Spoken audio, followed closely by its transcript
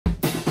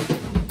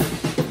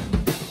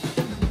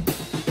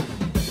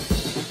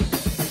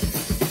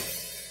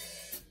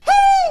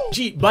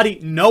Gee, buddy,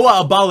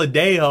 Noah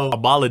Abaladejo.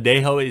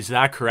 Abaladejo, is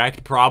that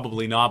correct?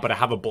 Probably not, but I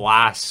have a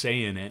blast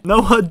saying it.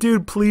 Noah,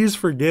 dude, please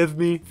forgive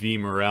me. V.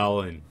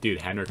 Morel and,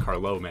 dude, Henrik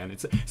Harlow, man.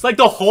 It's like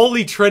the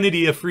holy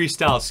trinity of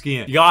freestyle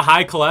skiing. You got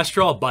high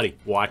cholesterol? Buddy,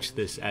 watch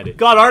this edit.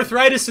 Got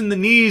arthritis in the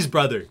knees,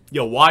 brother.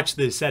 Yo, watch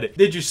this edit.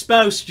 Did your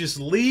spouse just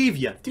leave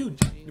you? Dude,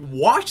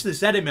 watch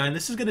this edit, man.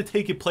 This is gonna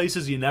take you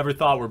places you never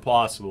thought were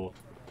possible.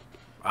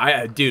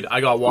 Dude,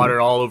 I got water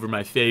all over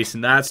my face,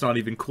 and that's not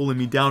even cooling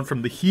me down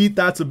from the heat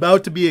that's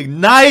about to be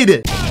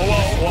ignited.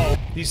 Whoa.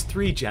 These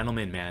three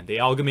gentlemen, man, they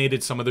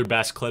amalgamated some of their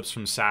best clips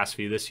from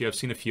SASV this year. I've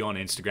seen a few on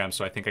Instagram,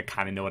 so I think I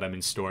kind of know what I'm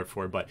in store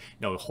for, but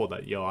no, hold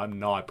on. Yo, I'm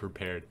not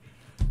prepared.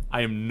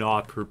 I am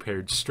not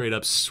prepared. Straight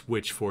up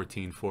switch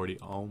 1440.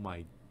 Oh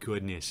my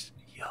goodness.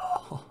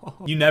 Yo.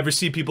 You never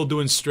see people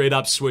doing straight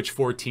up switch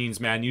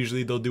 14s, man.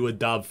 Usually they'll do a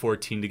dub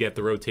 14 to get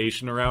the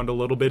rotation around a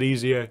little bit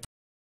easier.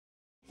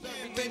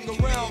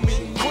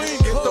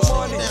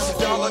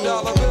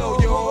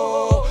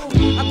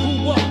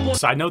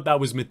 Side note, that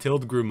was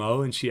Mathilde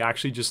Grumeau, and she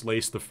actually just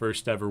laced the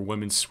first ever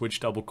women's switch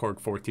double cork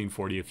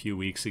 1440 a few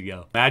weeks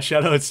ago. Mad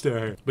shoutouts to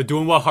her. But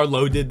doing what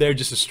Harlow did there,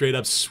 just a straight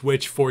up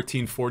switch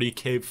 1440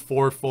 K,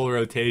 4 full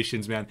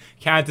rotations, man.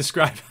 Can't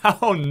describe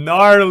how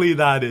gnarly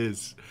that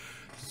is.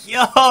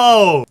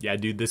 Yo! Yeah,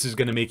 dude, this is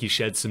gonna make you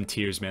shed some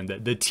tears, man.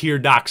 The tear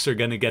ducts are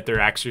gonna get their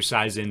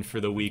exercise in for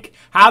the week.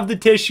 Have the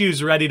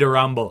tissues ready to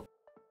rumble.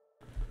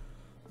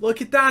 Look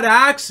at that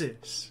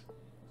axis.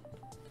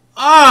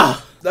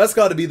 Ah! That's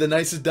got to be the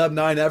nicest dub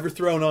 9 ever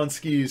thrown on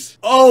skis.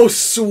 Oh,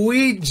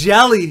 sweet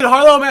jelly.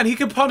 Harlow, man, he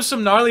can pump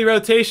some gnarly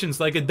rotations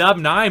like a dub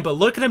 9, but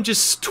look at him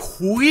just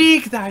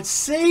tweak that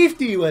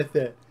safety with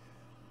it.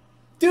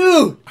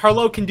 Dude!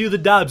 Harlow can do the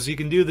dubs, he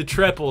can do the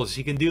triples,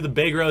 he can do the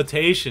big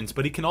rotations,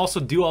 but he can also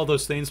do all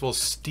those things while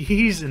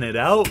steezing it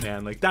out,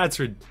 man. Like, that's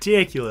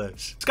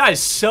ridiculous. This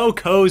guy's so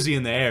cozy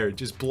in the air. It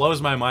just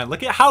blows my mind.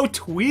 Look at how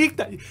tweaked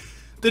that...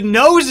 The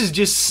nose is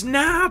just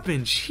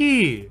snapping.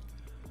 Gee.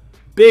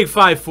 Big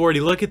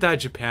 540. Look at that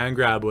Japan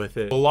grab with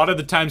it. A lot of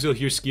the times you'll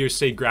hear skiers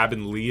say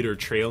grabbing lead or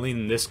trailing.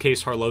 In this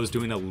case, Harlow's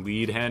doing a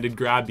lead-handed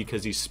grab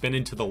because he's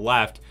spinning to the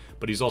left,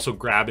 but he's also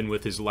grabbing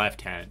with his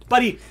left hand.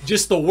 Buddy,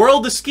 just the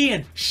world of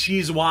skiing.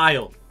 She's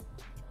wild.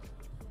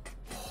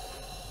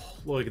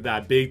 Look at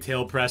that. Big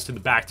tail press to the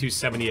back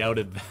 270 out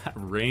of that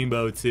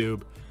rainbow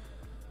tube.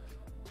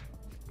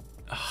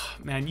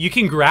 Man, you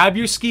can grab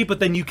your ski,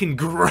 but then you can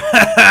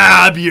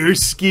grab your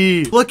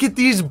ski. Look at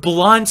these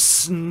blunt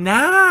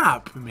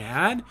snap,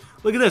 man.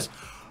 Look at this.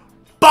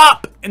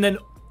 Bop! And then,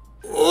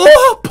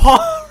 oh,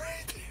 pop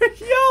right there.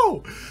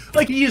 Yo!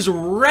 Like, he is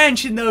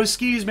wrenching those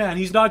skis, man.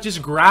 He's not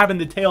just grabbing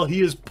the tail. He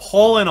is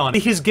pulling on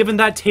it. He's giving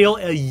that tail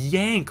a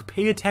yank.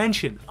 Pay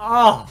attention.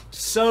 Oh,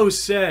 so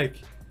sick.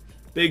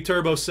 Big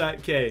turbo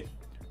set K.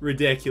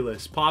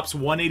 Ridiculous. Pops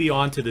 180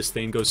 onto this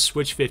thing. Goes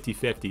switch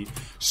 50-50.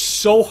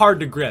 So hard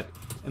to grip.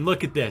 And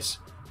look at this.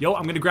 Yo,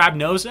 I'm going to grab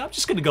nose. I'm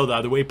just going to go the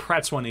other way.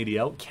 Pretz 180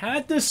 out.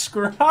 Can't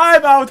describe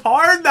how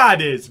hard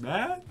that is,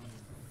 man.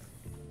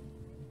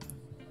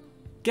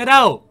 Get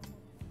out.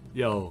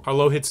 Yo,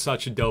 Harlow hits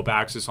such a dope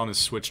axis on his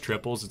switch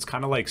triples. It's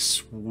kind of like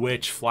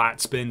switch flat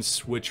spin,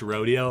 switch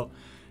rodeo.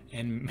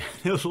 And man,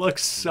 it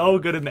looks so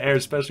good in the air,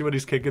 especially when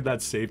he's kicking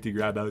that safety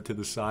grab out to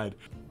the side.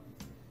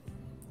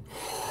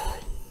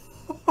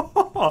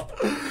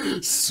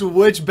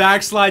 Switch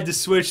backslide to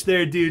switch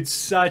there, dude.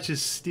 Such a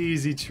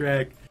steezy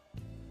trick.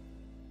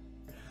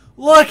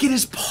 Look at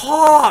his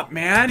pop,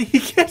 man. He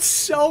gets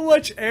so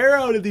much air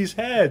out of these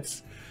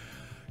heads.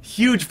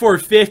 Huge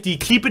 450,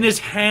 keeping his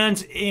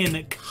hands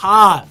in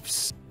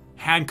cuffs.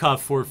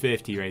 Handcuff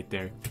 450 right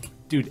there.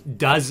 Dude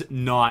does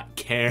not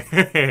care.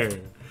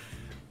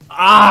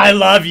 I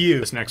love you.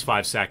 This next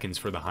 5 seconds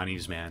for the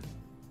honeys, man.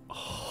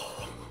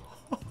 Oh.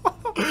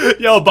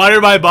 Yo, butter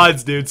my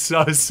buns, dude.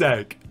 So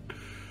sick.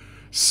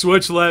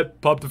 Switch lip,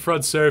 pump the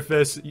front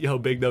surface. Yo,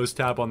 big nose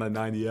tap on that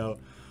 90 out.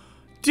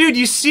 Dude,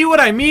 you see what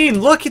I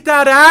mean? Look at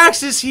that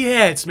axis he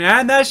hits,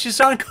 man. That's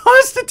just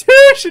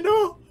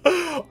unconstitutional.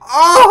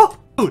 Oh,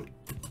 dude.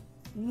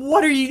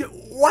 What are you,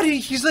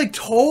 he's like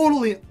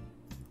totally.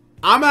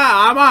 I'm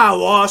at a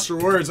loss for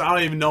words. I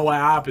don't even know what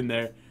happened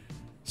there.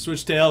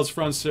 Switch tails,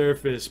 front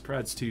surface,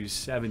 Pretz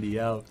 270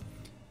 out.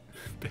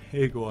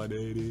 Big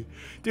 180.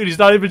 Dude, he's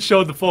not even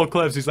showing the full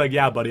clips. He's like,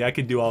 yeah, buddy, I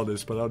can do all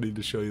this, but I don't need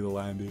to show you the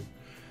landing.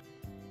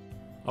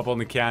 Up on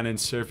the cannon,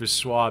 surface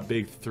swap,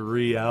 big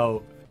 3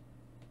 out.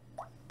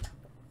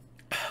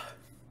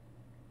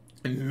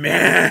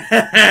 Man!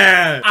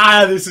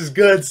 Ah, this is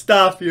good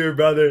stuff here,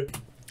 brother.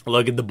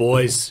 Look at the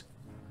boys.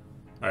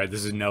 Alright,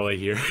 this is Noah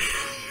here.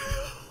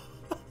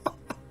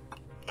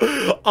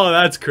 Oh,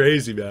 that's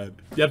crazy, man.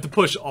 You have to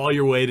push all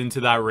your weight into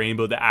that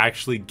rainbow to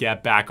actually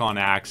get back on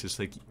axis.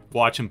 Like,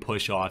 watch him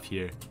push off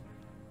here.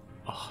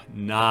 Oh,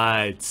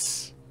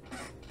 nuts.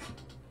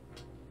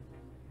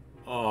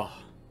 Oh.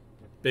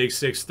 Big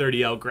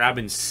 630 out,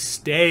 grabbing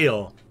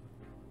stale.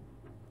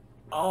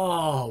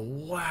 Oh,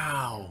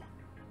 wow.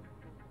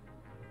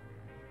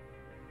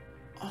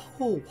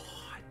 Oh,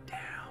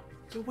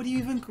 damn. What do you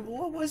even,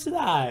 what was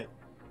that?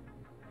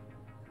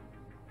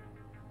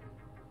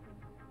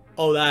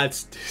 Oh,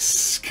 that's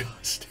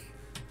disgusting.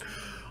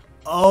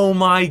 Oh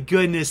my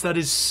goodness, that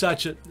is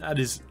such a, that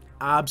is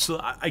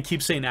absolute. I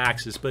keep saying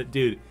axis, but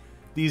dude,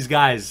 these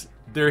guys,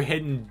 they're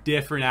hitting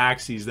different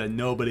axes that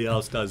nobody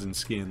else does in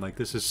skiing. Like,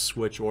 this is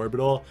switch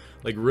orbital.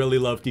 Like, really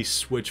love the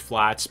switch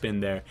flat spin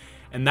there.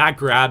 And that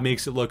grab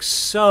makes it look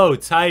so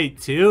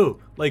tight too.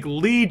 Like,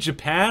 lead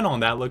Japan on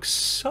that looks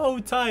so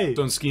tight.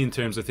 So in skiing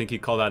terms, I think you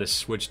call that a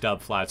switch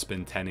dub flat spin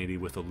 1080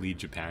 with a lead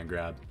Japan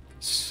grab.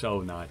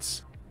 So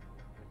nuts.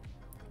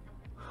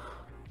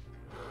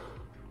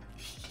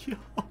 Yo.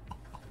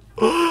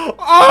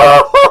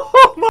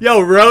 Oh!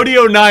 Yo,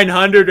 Rodeo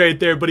 900 right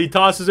there, but he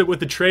tosses it with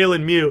the trail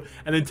and mute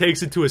and then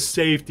takes it to a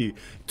safety.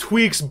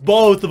 Tweaks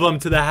both of them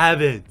to the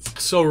heavens.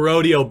 So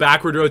Rodeo,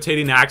 backward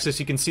rotating axis,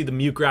 you can see the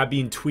mute grab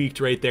being tweaked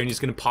right there, and he's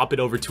going to pop it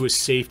over to a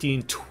safety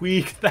and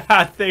tweak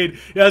that thing.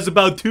 He has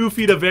about 2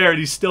 feet of air and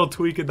he's still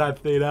tweaking that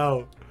thing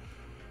out.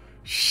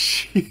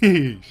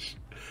 Sheesh.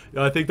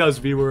 Yo, I think that was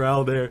V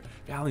Morel there.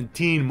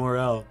 Valentin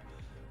Morel.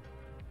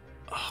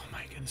 Oh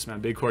my goodness,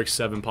 man. Big Cork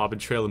 7 popping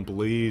trail and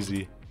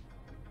Bleezy.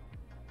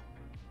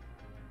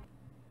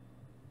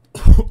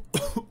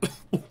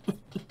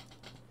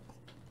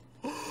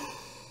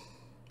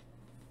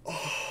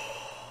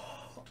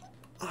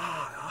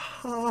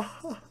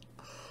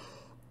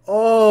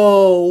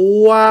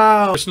 Oh,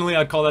 wow. Personally,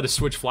 I'd call that a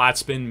switch flat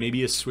spin,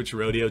 maybe a switch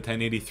rodeo,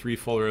 1083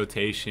 full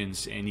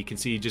rotations. And you can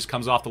see he just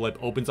comes off the lip,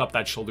 opens up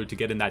that shoulder to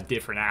get in that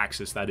different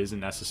axis that isn't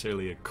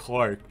necessarily a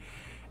cork.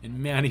 And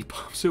man, he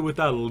pumps it with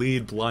that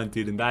lead blunt,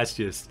 dude. And that's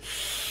just...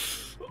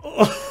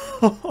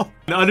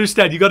 Now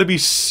understand, you got to be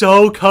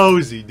so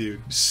cozy,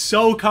 dude.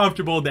 So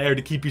comfortable in the air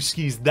to keep your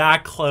skis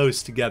that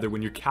close together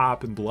when you're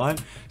cap and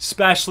blunt.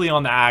 Especially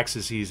on the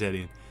axis he's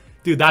hitting.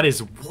 Dude, that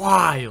is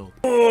wild.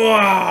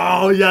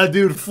 Wow, yeah,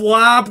 dude.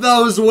 Flap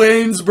those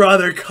wings,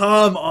 brother.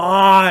 Come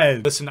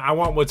on. Listen, I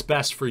want what's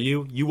best for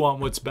you. You want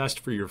what's best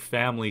for your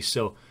family.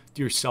 So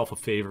do yourself a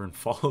favor and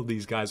follow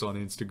these guys on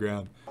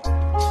Instagram.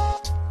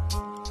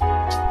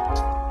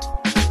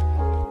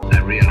 I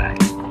realize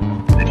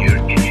that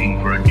you're itching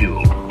for a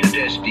duel to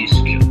test these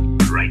skills.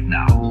 Right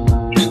now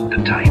isn't the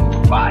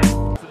time. 5.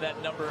 For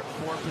that number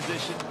 4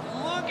 position.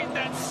 Look at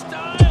that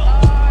style.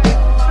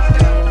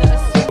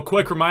 A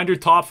quick reminder,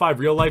 top 5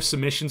 real life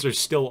submissions are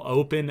still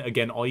open.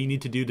 Again, all you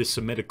need to do to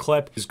submit a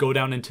clip is go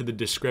down into the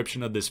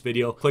description of this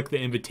video, click the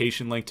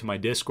invitation link to my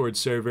Discord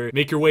server,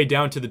 make your way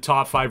down to the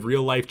top 5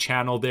 real life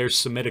channel there,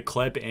 submit a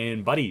clip,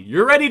 and buddy,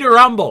 you're ready to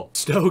rumble.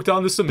 Stoked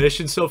on the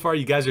submission so far.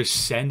 You guys are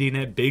sending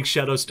it. Big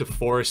shout outs to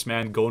Forrest,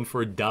 man, going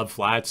for a dub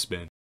flat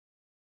spin.